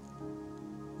lamp.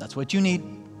 That's what you need.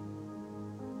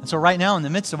 And so right now, in the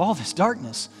midst of all this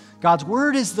darkness, God's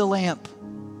word is the lamp.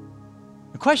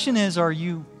 The question is, are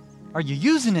you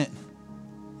using it?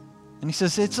 And he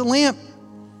says, it's a lamp.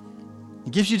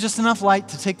 It gives you just enough light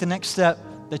to take the next step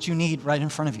that you need right in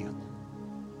front of you.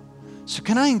 So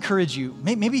can I encourage you,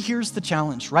 maybe here's the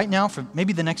challenge right now for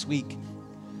maybe the next week.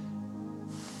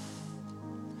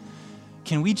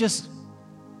 Can we just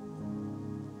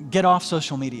get off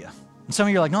social media? And some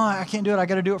of you are like, no, I can't do it. I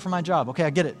got to do it for my job. Okay, I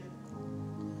get it.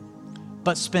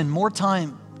 But spend more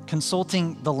time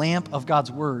consulting the lamp of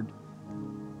God's word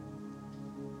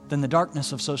than the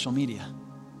darkness of social media.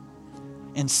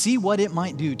 And see what it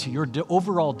might do to your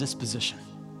overall disposition.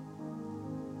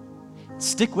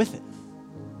 Stick with it.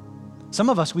 Some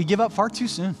of us, we give up far too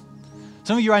soon.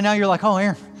 Some of you right now, you're like, oh,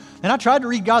 Aaron, and I tried to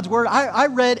read God's word. I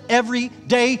read every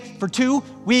day for 2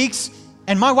 weeks,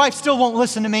 and my wife still won't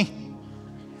listen to me.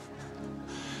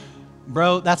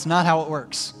 Bro, that's not how it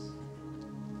works.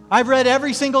 I've read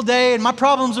every single day, and my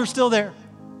problems are still there.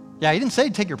 Yeah, he didn't say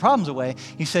take your problems away.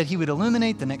 He said he would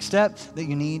illuminate the next step that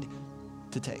you need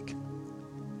to take.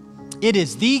 It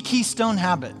is the keystone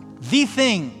habit, the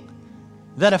thing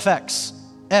that affects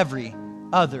every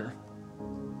other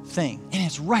thing. And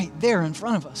it's right there in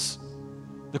front of us.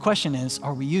 The question is,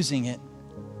 are we using it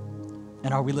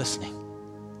and are we listening?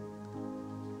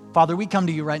 Father, we come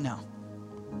to you right now.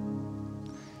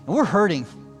 And we're hurting.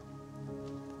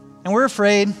 And we're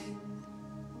afraid.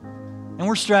 And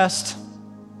we're stressed.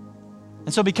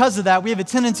 And so because of that, we have a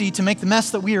tendency to make the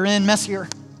mess that we are in messier.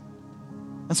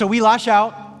 And so we lash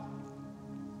out.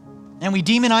 And we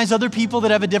demonize other people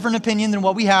that have a different opinion than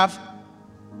what we have.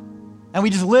 And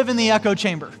we just live in the echo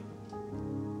chamber.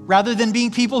 Rather than being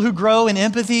people who grow in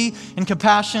empathy and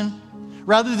compassion,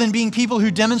 rather than being people who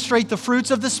demonstrate the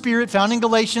fruits of the Spirit found in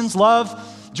Galatians,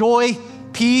 love, joy,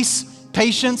 peace,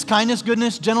 patience, kindness,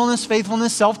 goodness, gentleness,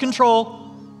 faithfulness,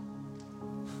 self-control.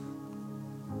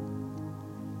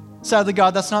 Sadly,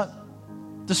 God, that's not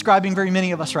describing very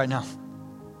many of us right now.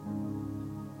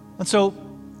 And so,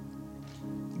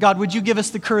 God, would you give us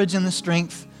the courage and the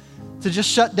strength to just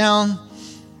shut down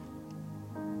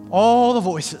all the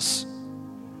voices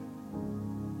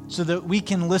so that we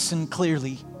can listen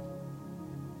clearly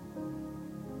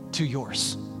to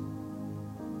yours.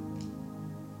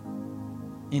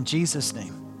 In Jesus'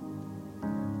 name.